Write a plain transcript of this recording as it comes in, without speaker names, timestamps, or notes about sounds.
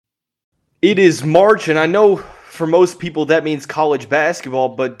It is March, and I know for most people that means college basketball,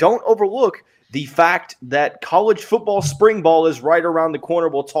 but don't overlook the fact that college football spring ball is right around the corner.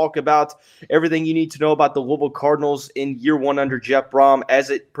 We'll talk about everything you need to know about the Louisville Cardinals in year one under Jeff Brom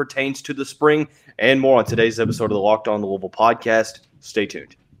as it pertains to the spring, and more on today's episode of the Locked On Louisville podcast. Stay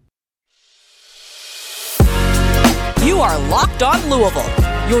tuned. You are Locked On Louisville,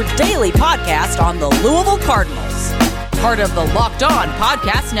 your daily podcast on the Louisville Cardinals. Part of the Locked On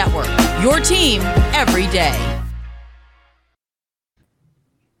Podcast Network, your team every day.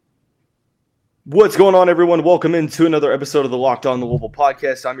 What's going on, everyone? Welcome into another episode of the Locked On Louisville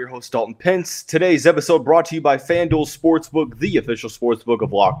podcast. I'm your host, Dalton Pence. Today's episode brought to you by FanDuel Sportsbook, the official sportsbook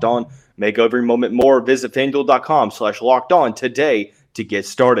of Locked On. Make every moment more. Visit FanDuel.com/Locked On today to get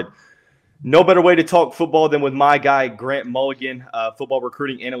started. No better way to talk football than with my guy, Grant Mulligan, football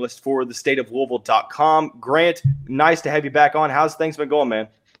recruiting analyst for the state of Louisville.com. Grant, nice to have you back on. How's things been going, man?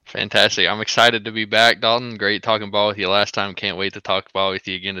 Fantastic. I'm excited to be back, Dalton. Great talking ball with you last time. Can't wait to talk ball with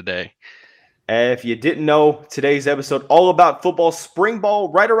you again today. If you didn't know, today's episode all about football spring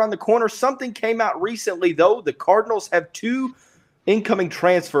ball right around the corner. Something came out recently, though. The Cardinals have two incoming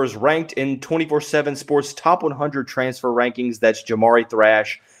transfers ranked in 24/7 Sports Top 100 transfer rankings. That's Jamari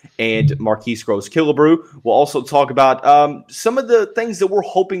Thrash and Marquise Groves-Killebrew. We'll also talk about some of the things that we're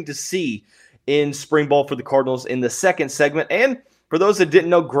hoping to see in spring ball for the Cardinals in the second segment. And for those that didn't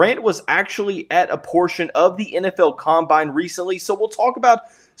know, Grant was actually at a portion of the NFL Combine recently. So we'll talk about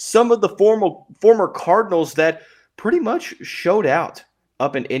some of the former Cardinals that pretty much showed out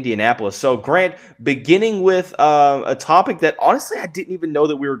up in Indianapolis. So, Grant, beginning with a topic that honestly I didn't even know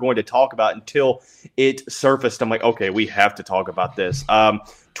that we were going to talk about until it surfaced. I'm like, okay, we have to talk about this.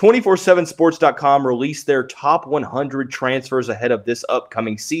 247sports.com released their top 100 transfers ahead of this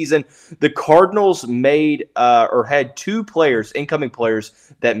upcoming season. The Cardinals made or had two players, incoming players,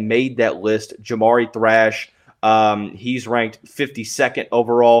 that made that list. Jamari Thrash, he's ranked 52nd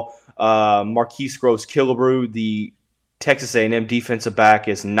overall. Marquise Groves-Killebrew, the Texas A&M defensive back,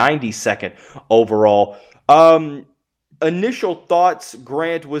 is 92nd overall. Initial thoughts,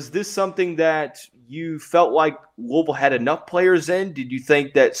 Grant, was this something that you felt like Louisville had enough players in? Did you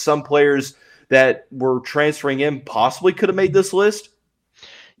think that some players that were transferring in possibly could have made this list?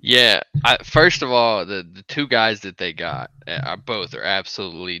 Yeah. First of all, the two guys that they got are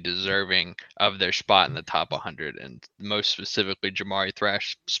absolutely deserving of their spot in the top 100, and most specifically Jamari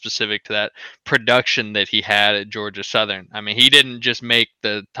Thrash, specific to that production that he had at Georgia Southern. I mean, he didn't just make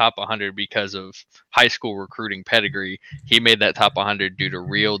the top 100 because of high school recruiting pedigree. He made that top 100 due to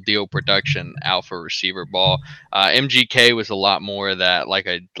real deal production, alpha receiver ball. MGK was a lot more of that, like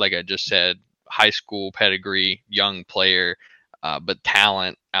I just said, high school pedigree, young player. But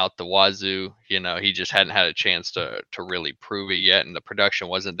talent out the wazoo, he just hadn't had a chance to really prove it yet, and the production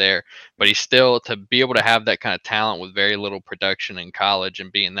wasn't there. But he's still, to be able to have that kind of talent with very little production in college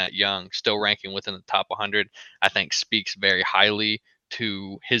and being that young, still ranking within the top 100, I think speaks very highly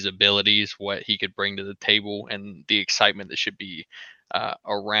to his abilities, what he could bring to the table, and the excitement that should be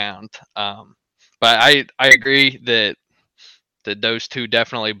around. But I agree that those two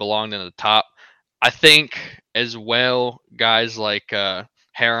definitely belonged in the top. I think as well, guys like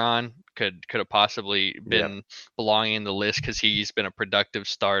Heron could have possibly been belonging in the list because he's been a productive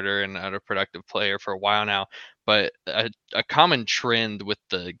starter and a productive player for a while now. But a common trend with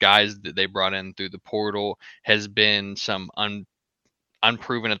the guys that they brought in through the portal has been some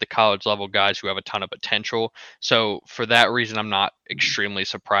unproven at the college level guys who have a ton of potential. So for that reason, I'm not extremely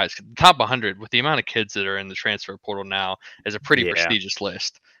surprised. The top 100, with the amount of kids that are in the transfer portal now, is a pretty prestigious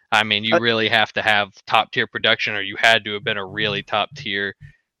list. I mean, you really have to have top-tier production, or you had to have been a really top-tier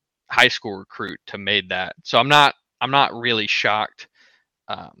high school recruit to made that. So I'm not really shocked,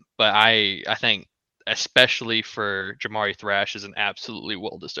 but I think especially for Jamari Thrash is an absolutely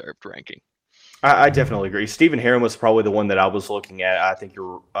well-deserved ranking. I definitely agree. Stephen Heron was probably the one that I was looking at. I think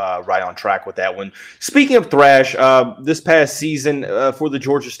you're right on track with that one. Speaking of Thrash, this past season for the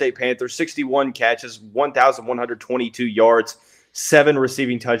Georgia State Panthers, 61 catches, 1,122 yards, 7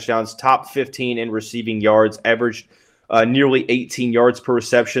 receiving touchdowns, top 15 in receiving yards, averaged nearly 18 yards per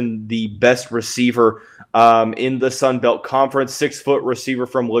reception, the best receiver in the Sun Belt Conference, 6-foot receiver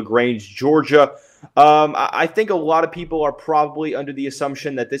from LaGrange, Georgia. I think a lot of people are probably under the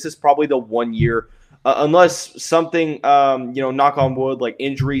assumption that this is probably the 1 year, unless something, knock on wood, like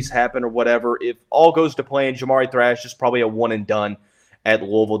injuries happen or whatever. If all goes to plan, Jamari Thrash is probably a one and done at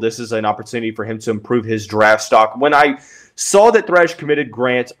Louisville. This is an opportunity for him to improve his draft stock. When I saw that Thrash committed,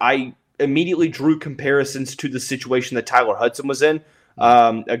 Grant, I immediately drew comparisons to the situation that Tyler Hudson was in,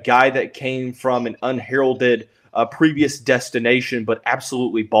 a guy that came from an unheralded previous destination but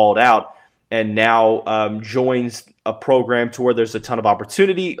absolutely balled out. and now joins a program to where there's a ton of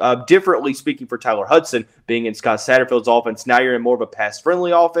opportunity. Differently speaking for Tyler Hudson, being in Scott Satterfield's offense, now you're in more of a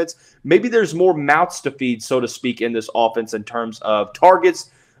pass-friendly offense. Maybe there's more mouths to feed, so to speak, in this offense in terms of targets,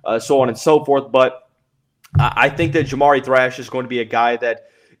 so on and so forth. But I think that Jamari Thrash is going to be a guy that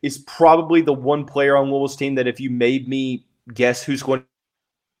is probably the one player on Louisville's team that if you made me guess who's going to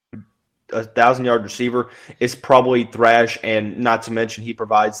 1,000-yard receiver, is probably Thrash, and not to mention he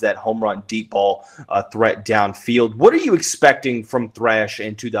provides that home run deep ball threat downfield. What are you expecting from Thrash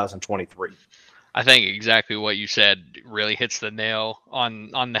in 2023? I think exactly what you said really hits the nail on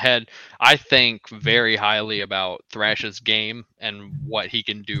the head. I think very highly about Thrash's game and what he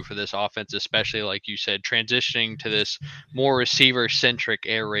can do for this offense, especially like you said, transitioning to this more receiver-centric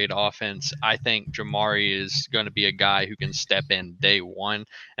air raid offense. I think Jamari is going to be a guy who can step in day one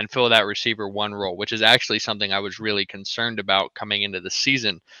and fill that receiver one role, which is actually something I was really concerned about coming into the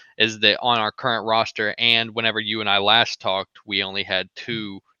season, is that on our current roster, and whenever you and I last talked, we only had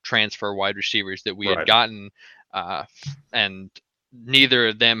 2 transfer wide receivers that we had gotten, and neither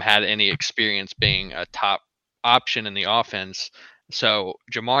of them had any experience being a top option in the offense. So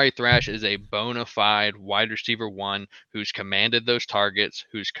Jamari Thrash is a bona fide wide receiver one who's commanded those targets,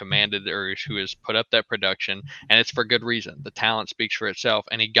 who has put up that production, and it's for good reason. The talent speaks for itself,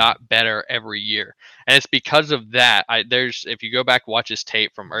 and he got better every year. And it's because of that. If you go back watch his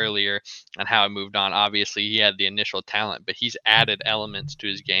tape from earlier and how it moved on, obviously he had the initial talent, but he's added elements to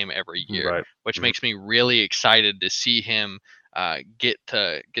his game every year, which makes me really excited to see him get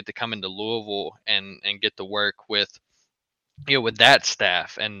to come into Louisville and get to work with that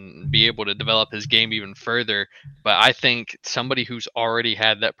staff and be able to develop his game even further. But I think somebody who's already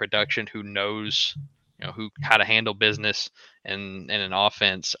had that production, who knows, how to handle business in an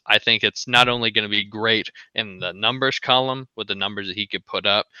offense, I think it's not only going to be great in the numbers column with the numbers that he could put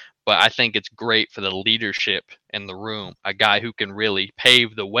up, but I think it's great for the leadership in the room. A guy who can really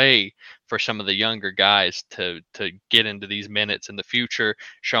pave the way for some of the younger guys to get into these minutes in the future,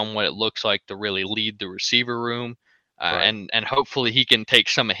 show them what it looks like to really lead the receiver room. And hopefully he can take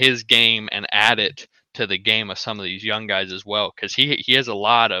some of his game and add it to the game of some of these young guys as well, because he has a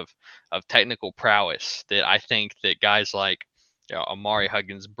lot of technical prowess that I think that guys like Amari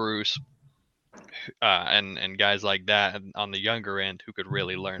Huggins, Bruce, and guys like that on the younger end who could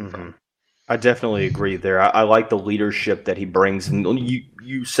really learn from. I definitely agree there. I like the leadership that he brings. And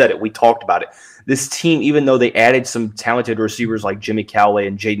you said it. We talked about it. This team, even though they added some talented receivers like Jimmy Cowley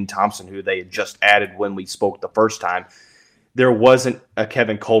and Jaden Thompson, who they had just added when we spoke the first time, there wasn't a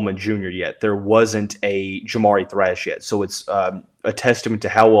Kevin Coleman Jr. yet. There wasn't a Jamari Thrash yet. So it's a testament to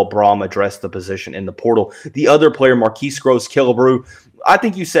how well Braum addressed the position in the portal. The other player, Marquise Groves-Killebrew, I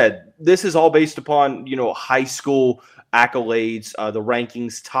think you said this is all based upon, high school accolades, the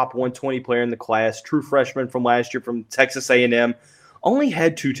rankings, top 120 player in the class, true freshman from last year from Texas A&M, only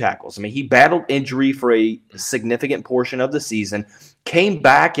had 2 tackles. I mean, he battled injury for a significant portion of the season, came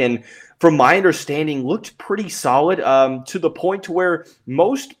back and, from my understanding, looked pretty solid to the point to where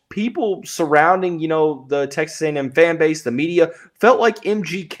most people surrounding, the Texas A&M fan base, the media, felt like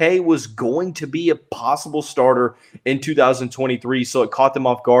MGK was going to be a possible starter in 2023, so it caught them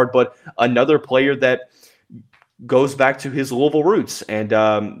off guard. But another player that goes back to his Louisville roots, and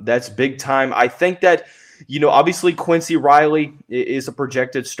that's big time. I think that, obviously Quincy Riley is a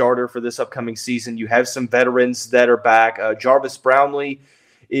projected starter for this upcoming season. You have some veterans that are back. Jarvis Brownlee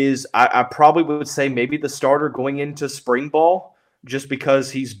is, I probably would say, maybe the starter going into spring ball, just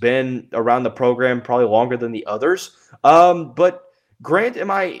because he's been around the program probably longer than the others. But Grant, am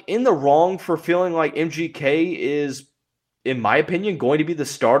I in the wrong for feeling like MGK is, in my opinion, going to be the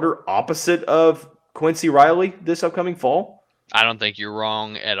starter opposite of Quincy Riley this upcoming fall? I don't think you're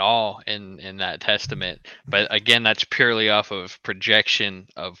wrong at all in that testament. But again, that's purely off of projection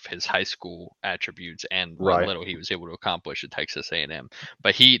of his high school attributes and what little he was able to accomplish at Texas A&M.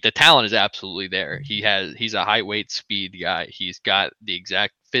 But the talent is absolutely there. He's a height, weight, speed guy. He's got the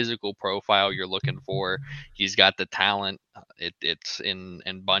exact physical profile you're looking for. He's got the talent. It's in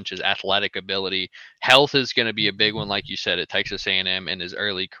bunches. Athletic ability. Health is going to be a big one, like you said, at Texas A&M. In his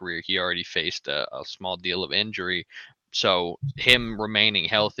early career, he already faced a small deal of injury. So him remaining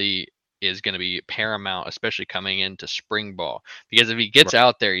healthy is going to be paramount, especially coming into spring ball, because if he gets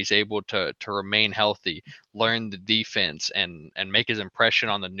out there, he's able to remain healthy, learn the defense, and make his impression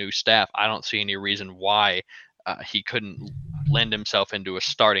on the new staff. I don't see any reason why he couldn't lend himself into a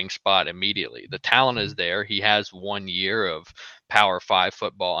starting spot immediately. The talent is there. He has 1 year of Power 5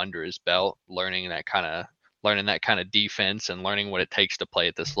 football under his belt, learning that kind of defense and learning what it takes to play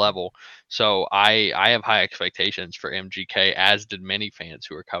at this level. So I have high expectations for MGK, as did many fans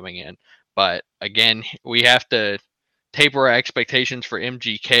who are coming in. But again, we have to taper our expectations for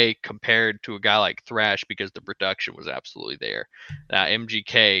MGK compared to a guy like Thrash because the production was absolutely there. Now,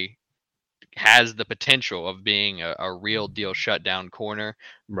 MGK has the potential of being a real deal shutdown corner,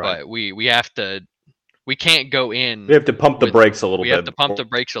 Right. but we can't go in. We have to pump the brakes a little We bit. have to pump the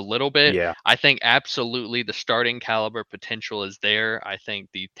brakes a little bit. Yeah. I think absolutely the starting caliber potential is there. I think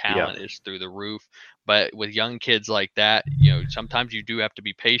the talent is through the roof. But with young kids like that, sometimes you do have to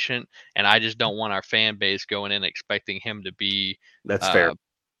be patient. And I just don't want our fan base going in expecting him to be That's fair.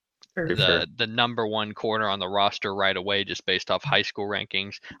 Very fair. the number one corner on the roster right away just based off high school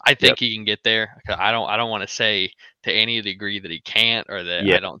rankings. I think he can get there. I don't want to say to any degree that he can't or that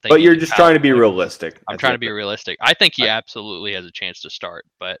I don't think. But you're just trying to be realistic. I'm trying to be realistic. I think he absolutely has a chance to start,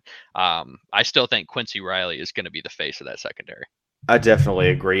 but I still think Quincy Riley is going to be the face of that secondary. I definitely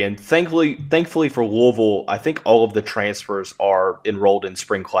agree. And thankfully for Louisville, I think all of the transfers are enrolled in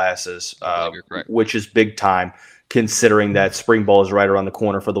spring classes, which is big time, considering that spring ball is right around the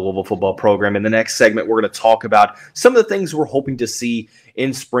corner for the Louisville football program. In the next segment, we're going to talk about some of the things we're hoping to see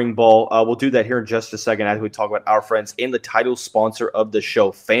in spring ball. We'll do that here in just a second as we talk about our friends and the title sponsor of the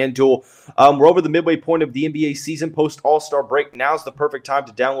show, FanDuel. We're over the midway point of the NBA season post All-Star break. Now's the perfect time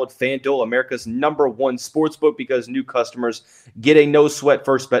to download FanDuel, America's #1 sportsbook, because new customers get a no-sweat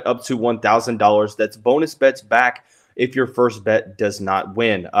first bet up to $1,000. That's bonus bets back if your first bet does not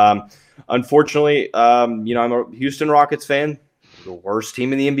win. Unfortunately, I'm a Houston Rockets fan, the worst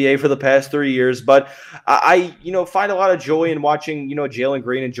team in the NBA for the past 3 years. But I find a lot of joy in watching, Jalen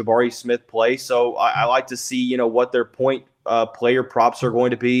Green and Jabari Smith play. So I like to see, what their point player props are going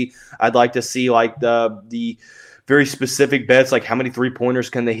to be. I'd like to see like the very specific bets, like how many 3-pointers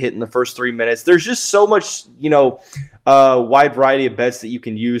can they hit in the first 3 minutes. There's just so much, wide variety of bets that you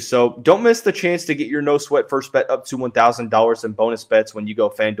can use. So don't miss the chance to get your no sweat first bet up to $1,000 in bonus bets when you go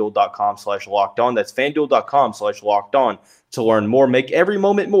FanDuel.com/lockedon. That's FanDuel.com/lockedon to learn more. Make every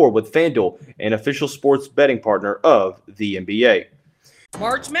moment more with FanDuel, an official sports betting partner of the NBA.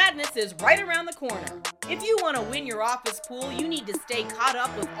 March Madness is right around the corner. If you want to win your office pool, you need to stay caught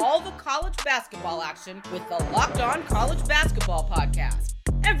up with all the college basketball action with the Locked On College Basketball Podcast.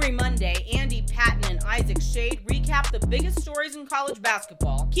 Every Monday, Andy Patton and Isaac Shade recap the biggest stories in college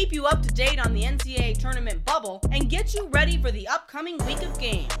basketball, keep you up to date on the NCAA tournament bubble, and get you ready for the upcoming week of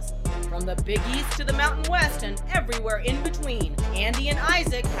games. From the Big East to the Mountain West and everywhere in between, Andy and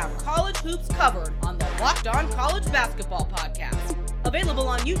Isaac have college hoops covered on the Locked On College Basketball Podcast. Available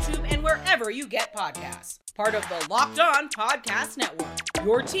on YouTube and wherever you get podcasts. Part of the Locked On Podcast Network.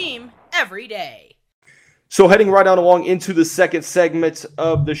 Your team every day. So heading right on along into the second segment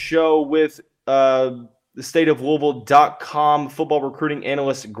of the show with the stateoflouisville.com football recruiting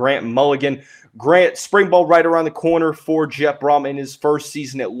analyst Grant Mulligan. Grant, spring ball right around the corner for Jeff Brom in his first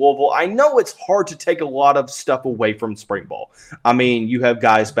season at Louisville. I know it's hard to take a lot of stuff away from spring ball. I mean, you have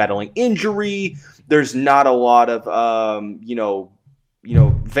guys battling injury. There's not a lot of,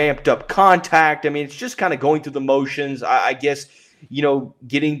 vamped up contact. I mean, it's just kind of going through the motions. I guess,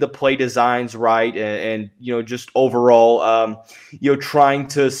 getting the play designs right and just overall, trying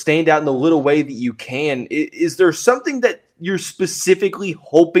to stand out in the little way that you can. Is there something that you're specifically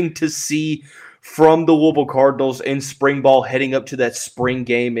hoping to see from the Louisville Cardinals in spring ball heading up to that spring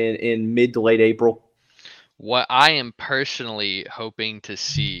game in mid to late April? What I am personally hoping to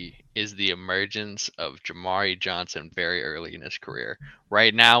see is the emergence of Jamari Johnson very early in his career.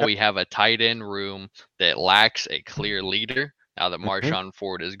 Right now, we have a tight end room that lacks a clear leader now that Marshawn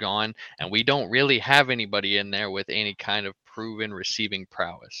Ford is gone, and we don't really have anybody in there with any kind of proven receiving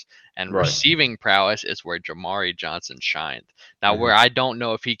prowess. And receiving prowess is where Jamari Johnson shined. Now, where I don't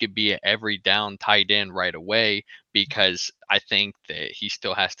know if he could be an every down tight end right away, because I think that he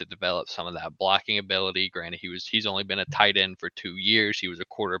still has to develop some of that blocking ability. Granted, he's only been a tight end for 2 years. He was a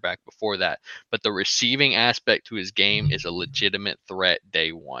quarterback before that. But the receiving aspect to his game is a legitimate threat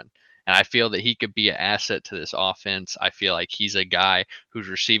day one. And I feel that he could be an asset to this offense. I feel like he's a guy whose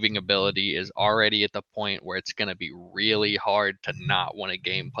receiving ability is already at the point where it's going to be really hard to not want to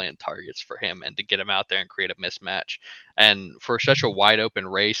game plan targets for him and to get him out there and create a mismatch. And for such a wide open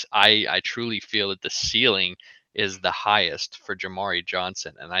race, I truly feel that the ceiling is the highest for Jamari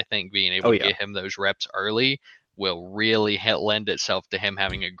Johnson. And I think being able to get him those reps early will really lend itself to him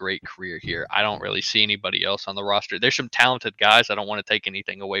having a great career here. I don't really see anybody else on the roster. There's some talented guys. I don't want to take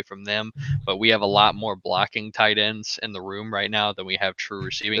anything away from them, but we have a lot more blocking tight ends in the room right now than we have true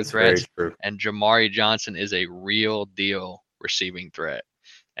receiving threats. And Jamari Johnson is a real deal receiving threat.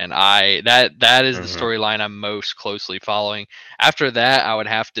 And that is the Mhm. storyline I'm most closely following. After that, I would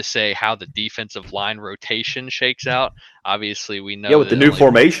have to say how the defensive line rotation shakes out. Obviously, we Yeah, know with the that new only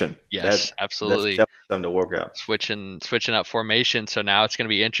formation, yes, that's absolutely definitely something to work out. switching up formation. So now it's going to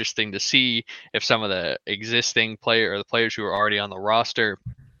be interesting to see if some of the existing player or the players who are already on the roster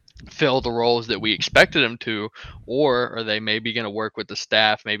fill the roles that we expected them to, or are they maybe going to work with the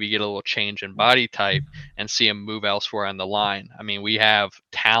staff, maybe get a little change in body type and see them move elsewhere on the line. I mean, we have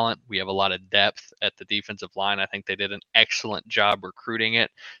talent, we have a lot of depth at the defensive line. I think they did an excellent job recruiting it.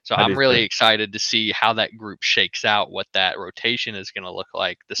 So I I'm do really too. excited to see how that group shakes out, what that rotation is going to look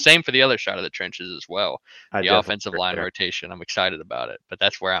like. The same for the other side of the trenches as well. I The definitely offensive agree line there. rotation, I'm excited about it, but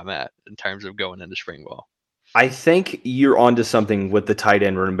that's where I'm at in terms of going into spring ball. I think you're onto something with the tight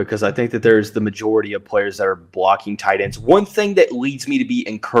end room because I think that there's the majority of players that are blocking tight ends. One thing that leads me to be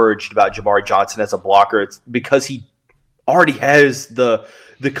encouraged about Jamari Johnson as a blocker, it's because he already has the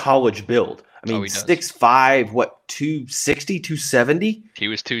college build. I Oh, mean, he does. 6'5", what, 260, 270? He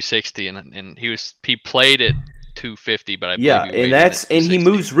was 260 and he played at 250, but I believe Yeah, he and weighed in at he 260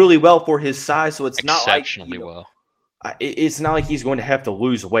 moves really well for his size, so it's not like, exceptionally well. it's not like he's going to have to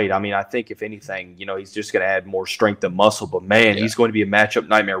lose weight. I mean, I think if anything, he's just going to add more strength and muscle, but man, Yeah. he's going to be a matchup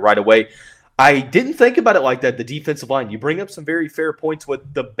nightmare right away. I didn't think about it like that, the defensive line. You bring up some very fair points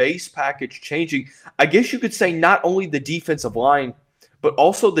with the base package changing. I guess you could say not only the defensive line, but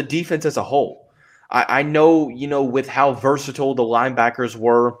also the defense as a whole. I know, with how versatile the linebackers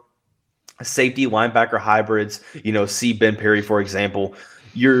were, safety linebacker hybrids, see Ben Perry, for example.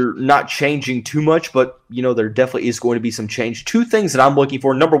 You're not changing too much, but there definitely is going to be some change. Two things that I'm looking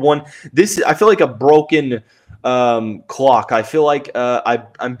for. Number one, I feel like a broken clock. I feel like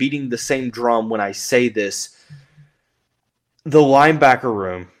I'm beating the same drum when I say this. The linebacker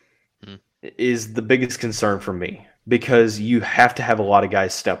room Mhm. is the biggest concern for me because you have to have a lot of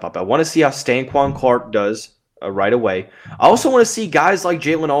guys step up. I want to see how Stanquan Clark does right away. I also want to see guys like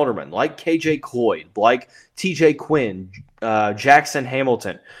Jalen Alderman, like KJ Cloyd, like TJ Quinn, Jackson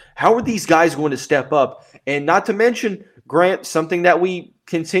Hamilton. How are these guys going to step up? And not to mention, Grant, something that we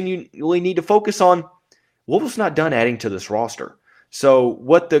continually need to focus on, Louisville's not done adding to this roster. So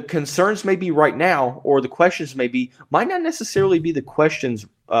what the concerns may be right now, or the questions may be, might not necessarily be the questions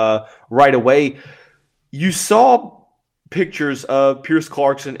right away. You saw pictures of Pierce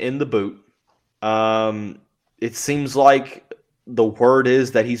Clarkson in the boot. It seems like the word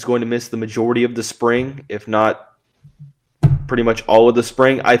is that he's going to miss the majority of the spring, if not pretty much all of the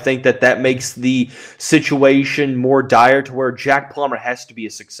spring. I think that makes the situation more dire to where Jack Plummer has to be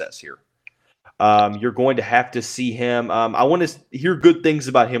a success here. You're going to have to see him. I want to hear good things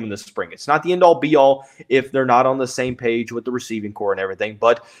about him in the spring. It's not the end all be all if they're not on the same page with the receiving core and everything.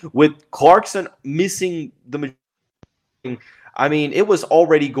 But with Clarkson missing the, I mean, it was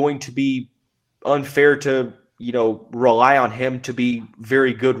already going to be unfair to rely on him to be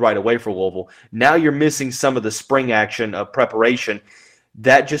very good right away for Louisville. Now you're missing some of the spring action of preparation.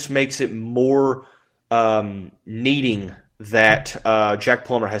 That just makes it more needing that Jack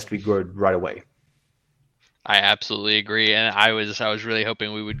Plummer has to be good right away. I absolutely agree, and I was really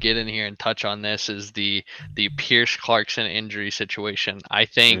hoping we would get in here and touch on this is the Pierce Clarkson injury situation. I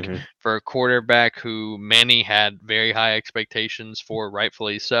think for a quarterback who many had very high expectations for,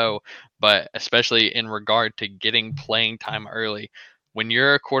 rightfully so, but especially in regard to getting playing time early, when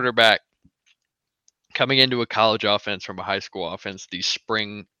you're a quarterback coming into a college offense from a high school offense, these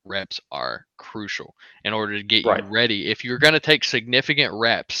spring reps are crucial in order to get you Right. ready. If you're going to take significant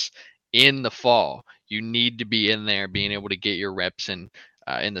reps in the fall, you need to be in there being able to get your reps in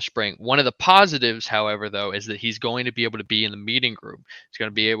the spring. One of the positives, however, though, is that he's going to be able to be in the meeting room. He's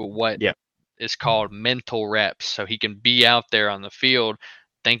going to be able what Yeah. is called mental reps, so he can be out there on the field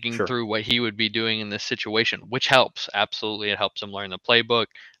thinking Sure. through what he would be doing in this situation, which helps. Absolutely, it helps him learn the playbook,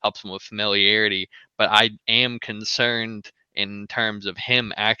 helps him with familiarity. But I am concerned in terms of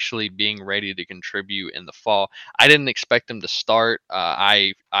him actually being ready to contribute in the fall. I didn't expect him to start.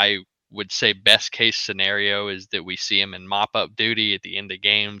 I would say best case scenario is that we see him in mop up duty at the end of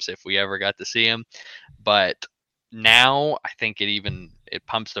games if we ever got to see him. But now I think it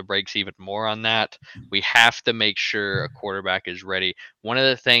pumps the brakes even more on that. We have to make sure a quarterback is ready. One of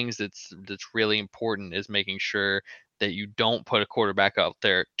the things that's really important is making sure that you don't put a quarterback out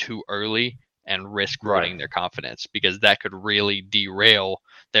there too early and risk Right. ruining their confidence, because that could really derail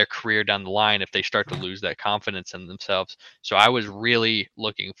their career down the line if they start to lose that confidence in themselves. So I was really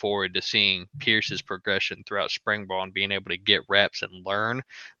looking forward to seeing Pierce's progression throughout spring ball and being able to get reps and learn.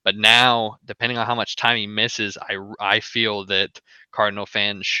 But now, depending on how much time he misses, I feel that Cardinal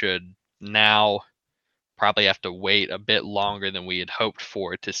fans should now probably have to wait a bit longer than we had hoped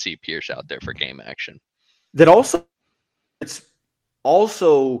for to see Pierce out there for game action. That also, it's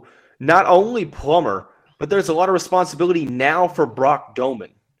also not only Plummer, but there's a lot of responsibility now for Brock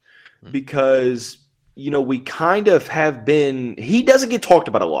Doman because, we kind of have been – he doesn't get talked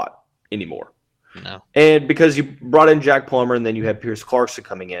about a lot anymore. No. And because you brought in Jack Plummer and then you have Pierce Clarkson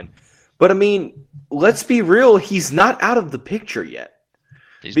coming in. But, I mean, let's be real. He's not out of the picture yet.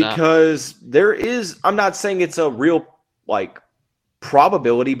 Because there is – I'm not saying it's a real,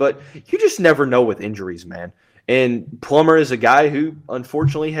 probability, but you just never know with injuries, man. And Plummer is a guy who,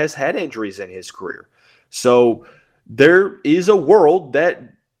 unfortunately, has had injuries in his career. So there is a world that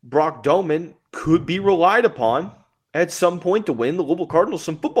Brock Doman could be relied upon at some point to win the Louisville Cardinals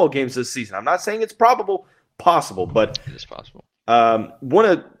some football games this season. I'm not saying it's possible, but it is possible. Want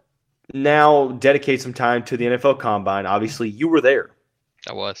to now dedicate some time to the NFL Combine. Obviously, you were there.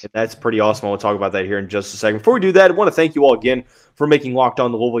 I was. And that's pretty awesome. We'll talk about that here in just a second. Before we do that, I want to thank you all again for making Locked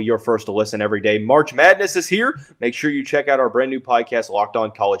On Louisville your first to listen every day. March Madness is here. Make sure you check out our brand new podcast, Locked On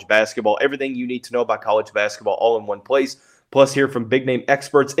College Basketball. Everything you need to know about college basketball all in one place. Plus, hear from big-name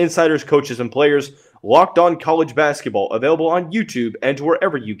experts, insiders, coaches, and players. Locked On College Basketball, available on YouTube and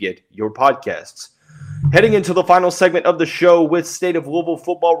wherever you get your podcasts. Heading into the final segment of the show with State of Louisville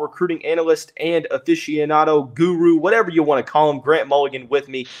football recruiting analyst and aficionado guru, whatever you want to call him, Grant Mulligan, with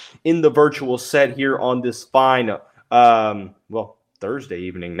me in the virtual set here on this fine, Thursday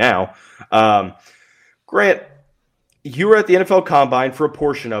evening now. Grant, you were at the NFL Combine for a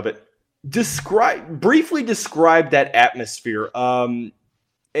portion of it. Briefly describe that atmosphere, and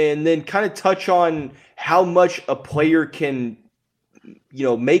then kind of touch on how much a player can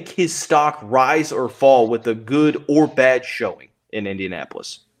make his stock rise or fall with a good or bad showing in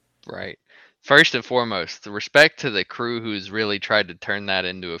Indianapolis. Right. First and foremost, the respect to the crew who's really tried to turn that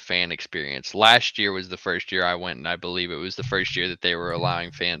into a fan experience. Last year was the first year I went, and I believe it was the first year that they were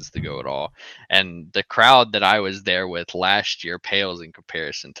allowing fans to go at all. And the crowd that I was there with last year pales in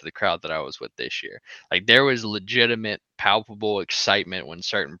comparison to the crowd that I was with this year. There was legitimate, palpable excitement when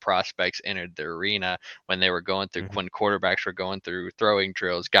certain prospects entered the arena, when they were going through, when quarterbacks were going through throwing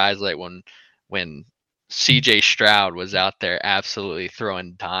drills, guys like when CJ Stroud was out there absolutely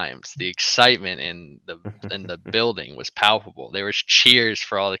throwing dimes. The excitement in the building was palpable. There was cheers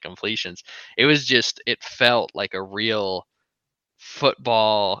for all the completions. It felt like a real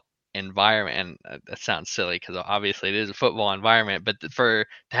football environment. And that sounds silly because obviously it is a football environment, but to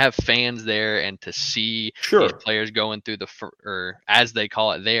have fans there and to see these players going through or as they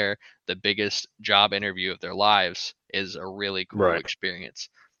call it there, the biggest job interview of their lives is a really cool experience.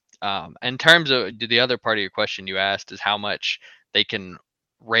 In terms of the other part of your question you asked is how much they can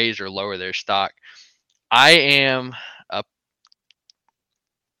raise or lower their stock. I'm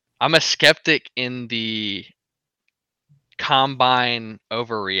a skeptic in the combine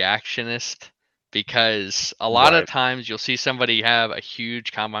overreactionist, because a lot of times you'll see somebody have a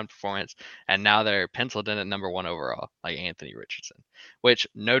huge combine performance and now they're penciled in at number 1 overall, like Anthony Richardson, which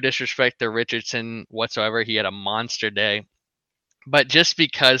no disrespect to Richardson whatsoever. He had a monster day. But just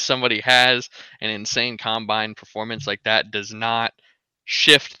because somebody has an insane combine performance like that does not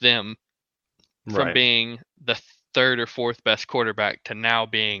shift them from being the 3rd or 4th best quarterback to now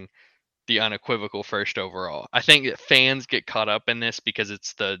being the unequivocal 1st overall. I think that fans get caught up in this because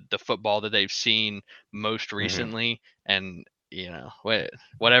it's the football that they've seen most recently, and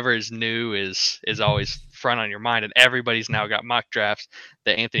whatever is new is always front on your mind, and everybody's now got mock drafts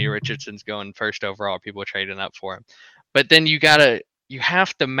that Anthony Richardson's going 1st overall. People are trading up for him. But then you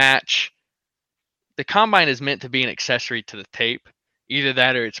have to match. The combine is meant to be an accessory to the tape. Either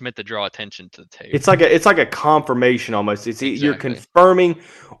that or it's meant to draw attention to the tape. It's like a confirmation almost. It's exactly. You're confirming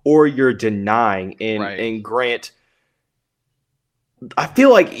or you're denying. And Grant, I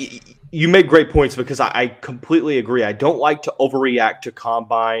feel like you make great points because I completely agree. I don't like to overreact to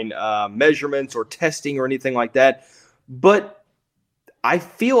combine measurements or testing or anything like that. But I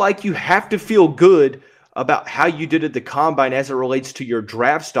feel like you have to feel good about how you did at the combine as it relates to your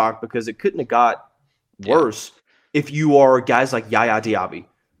draft stock, because it couldn't have got worse if you are guys like Yaya Diaby,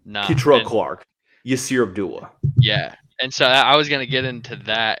 Kitrell Clark, Yasir Abdullah. Yeah, and so I was going to get into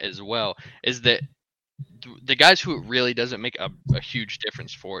that as well, is that the guys who it really doesn't make a huge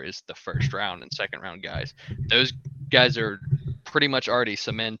difference for is the 1st round and 2nd round guys. Those guys are pretty much already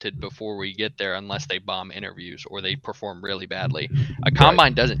cemented before we get there, unless they bomb interviews or they perform really badly. A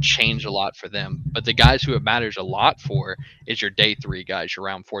combine doesn't change a lot for them, but the guys who it matters a lot for is your day 3 guys, your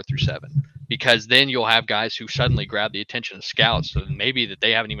round 4 through 7, because then you'll have guys who suddenly grab the attention of scouts, so maybe that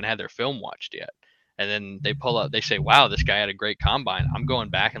they haven't even had their film watched yet. and then they pull up, they say, wow, this guy had a great combine. I'm going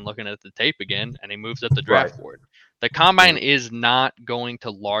back and looking at the tape again, and he moves up the draft board. The combine is not going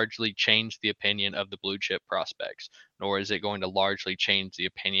to largely change the opinion of the blue chip prospects, nor is it going to largely change the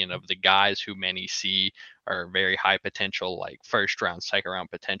opinion of the guys who many see are very high potential, like first round, second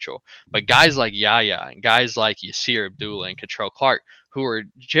round potential. But guys like Yaya and guys like Yasir Abdullah and Cottrell Clark, who are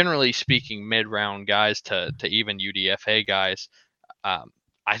generally speaking mid round guys to even UDFA guys,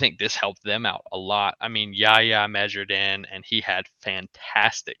 I think this helped them out a lot. I mean, Yaya measured in, and he had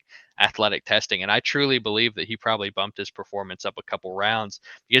fantastic athletic testing, and I truly believe that he probably bumped his performance up a couple rounds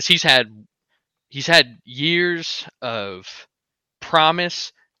because he's had years of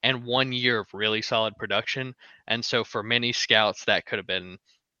promise and 1 year of really solid production, and so for many scouts that could have been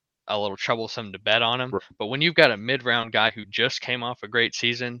a little troublesome to bet on him. But when you've got a mid-round guy who just came off a great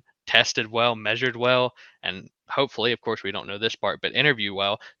season, tested well, measured well, and hopefully, of course, we don't know this part, but interview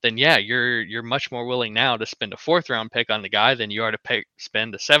well, then yeah, you're much more willing now to spend a 4th round pick on the guy than you are to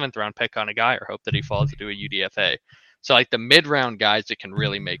spend a 7th round pick on a guy or hope that he falls into a UDFA. So like the mid-round guys that can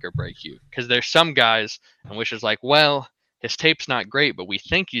really make or break you, because there's some guys and which is like, well, his tape's not great, but we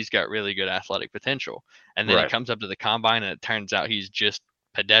think he's got really good athletic potential, and then he comes up to the combine and it turns out he's just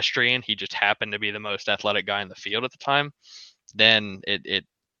pedestrian. He just happened to be the most athletic guy in the field at the time. Then it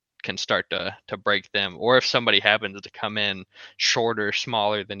can start to break them. Or if somebody happens to come in shorter,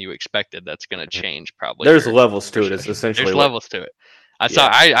 smaller than you expected, that's going to change probably. There's levels to it. It's essentially there's levels to it.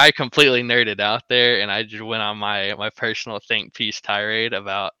 I completely nerded out there, and I just went on my personal think piece tirade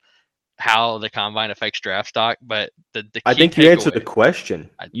about how the combine affects draft stock. But the key I think you answered the question.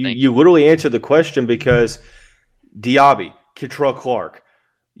 You literally answered the question, because Diaby, Cottrell Clark,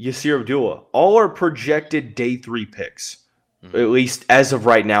 Yasir Abdullah, all are projected day 3 picks, at least as of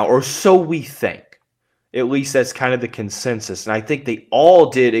right now, or so we think. At least that's kind of the consensus. And I think they all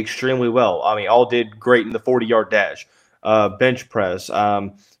did extremely well. I mean, all did great in the 40-yard dash, bench press,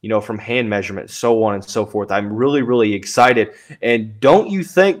 from hand measurement, so on and so forth. I'm really, really excited. And don't you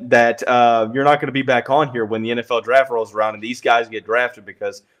think that you're not going to be back on here when the NFL draft rolls around and these guys get drafted,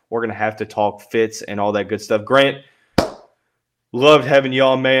 because we're going to have to talk fits and all that good stuff. Grant, loved having you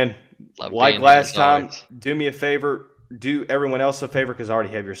on, man. Like last time, do me a favor. Do everyone else a favor, because I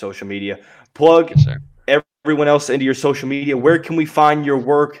already have your social media. Plug everyone else into your social media. Where can we find your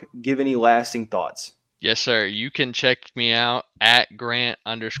work? Give any lasting thoughts. Yes, sir. You can check me out at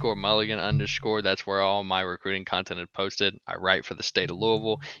Grant_Mulligan_. That's where all my recruiting content is posted. I write for the state of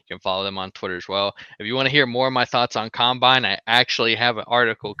Louisville. You can follow them on Twitter as well. If you want to hear more of my thoughts on Combine, I actually have an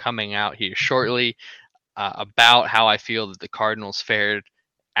article coming out here shortly about how I feel that the Cardinals fared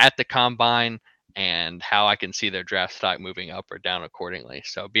at the Combine and how I can see their draft stock moving up or down accordingly.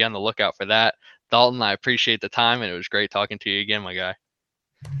 So be on the lookout for that. Dalton, I appreciate the time, and it was great talking to you again, my guy.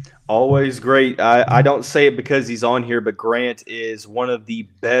 Always great. I don't say it because he's on here, but Grant is one of the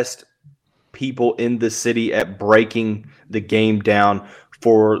best people in the city at breaking the game down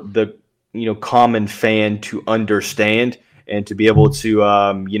for the common fan to understand and to be able to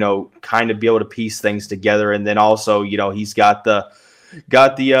kind of be able to piece things together. And then also he's got the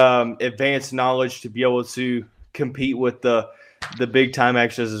advanced knowledge to be able to compete with the big time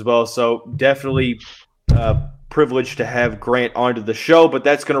actions as well. So definitely privileged to have Grant onto the show. But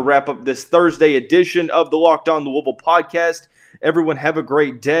that's going to wrap up this Thursday edition of the Locked On Louisville podcast. Everyone have a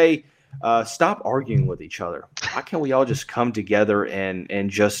great day. Stop arguing with each other. Why can't we all just come together and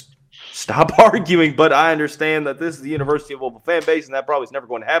just stop arguing? But I understand that this is the University of Louisville fan base, and that probably is never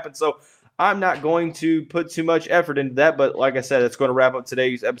going to happen. So I'm not going to put too much effort into that. But like I said, it's going to wrap up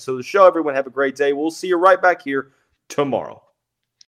today's episode of the show. Everyone have a great day. We'll see you right back here tomorrow.